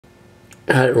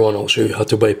Hi everyone, I'll show you how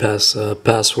to bypass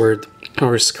password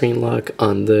or screen lock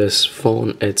on this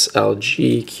phone. It's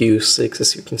LG Q6,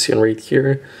 as you can see right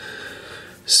here.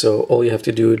 So all you have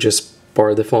to do is just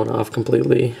power the phone off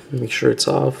completely, make sure it's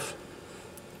off.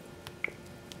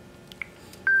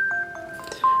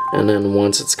 And then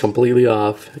once it's completely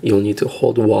off, you'll need to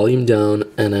hold volume down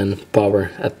and then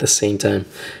power at the same time.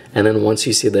 And then once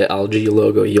you see the LG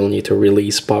logo, you'll need to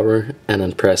release power and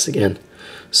then press again.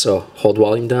 So hold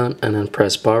volume down and then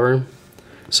press power.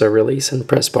 So release and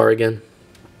press power again.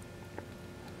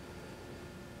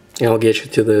 It'll get you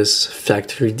to this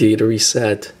factory data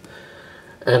reset.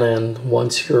 And then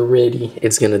once you're ready,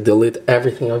 it's gonna delete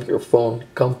everything off your phone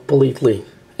completely.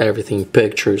 Everything,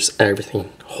 pictures, everything.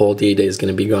 Whole data is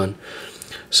gonna be gone.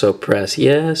 So press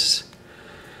yes.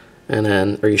 And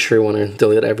then, are you sure you wanna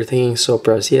delete everything? So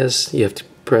press yes. You have to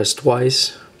press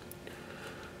twice.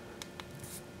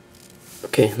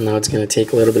 Okay, now it's gonna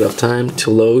take a little bit of time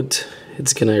to load.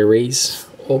 It's gonna erase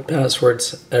all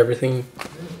passwords, everything.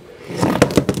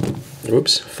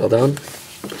 Oops, fell down.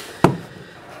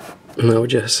 Now we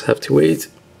just have to wait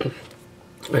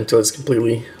until it's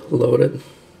completely loaded.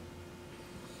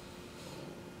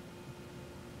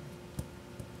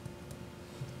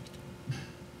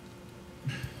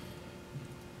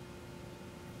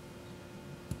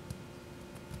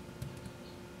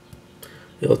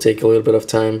 It'll take a little bit of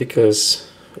time because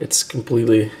it's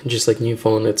completely just like new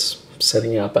phone. It's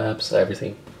setting up apps,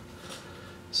 everything.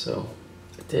 So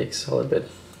it takes a little bit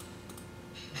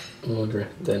longer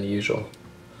than usual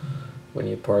when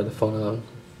you power the phone on.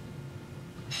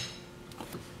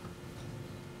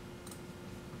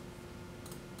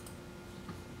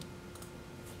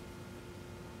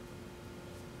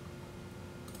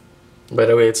 By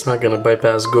the way, it's not gonna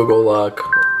bypass Google Lock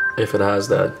if it has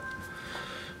that.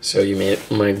 So you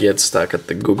might get stuck at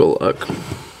the Google lock.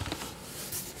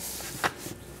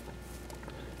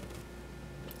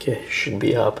 Okay, should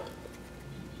be up.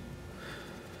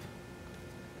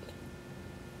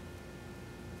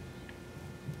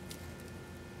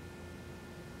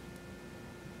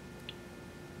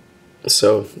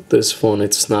 So this phone,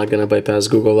 it's not gonna bypass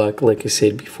Google lock like I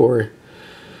said before.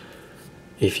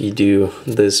 If you do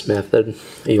this method,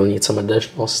 you'll need some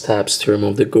additional steps to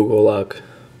remove the Google lock.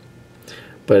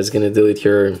 But it's gonna delete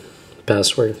your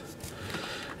password.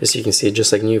 As you can see,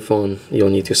 just like new phone, you'll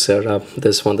need to set it up.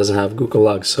 This one doesn't have Google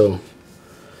Lock, so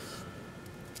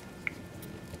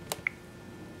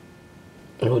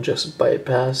it'll just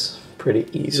bypass pretty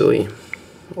easily.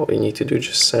 All you need to do is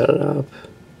just set it up.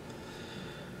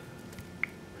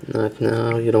 Not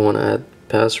now, you don't want to add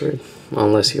password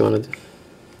unless you want to.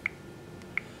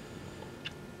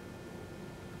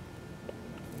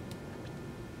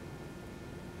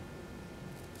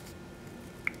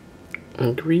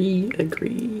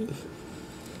 Agree.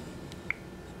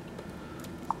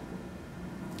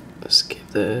 Skip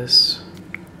this.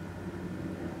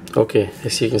 Okay,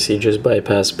 as you can see, just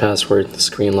bypass password,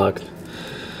 screen lock.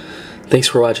 Thanks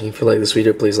for watching. If you like this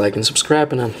video, please like and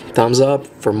subscribe, and a thumbs up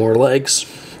for more likes.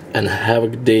 And have a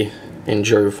good day.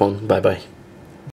 Enjoy your phone. Bye bye.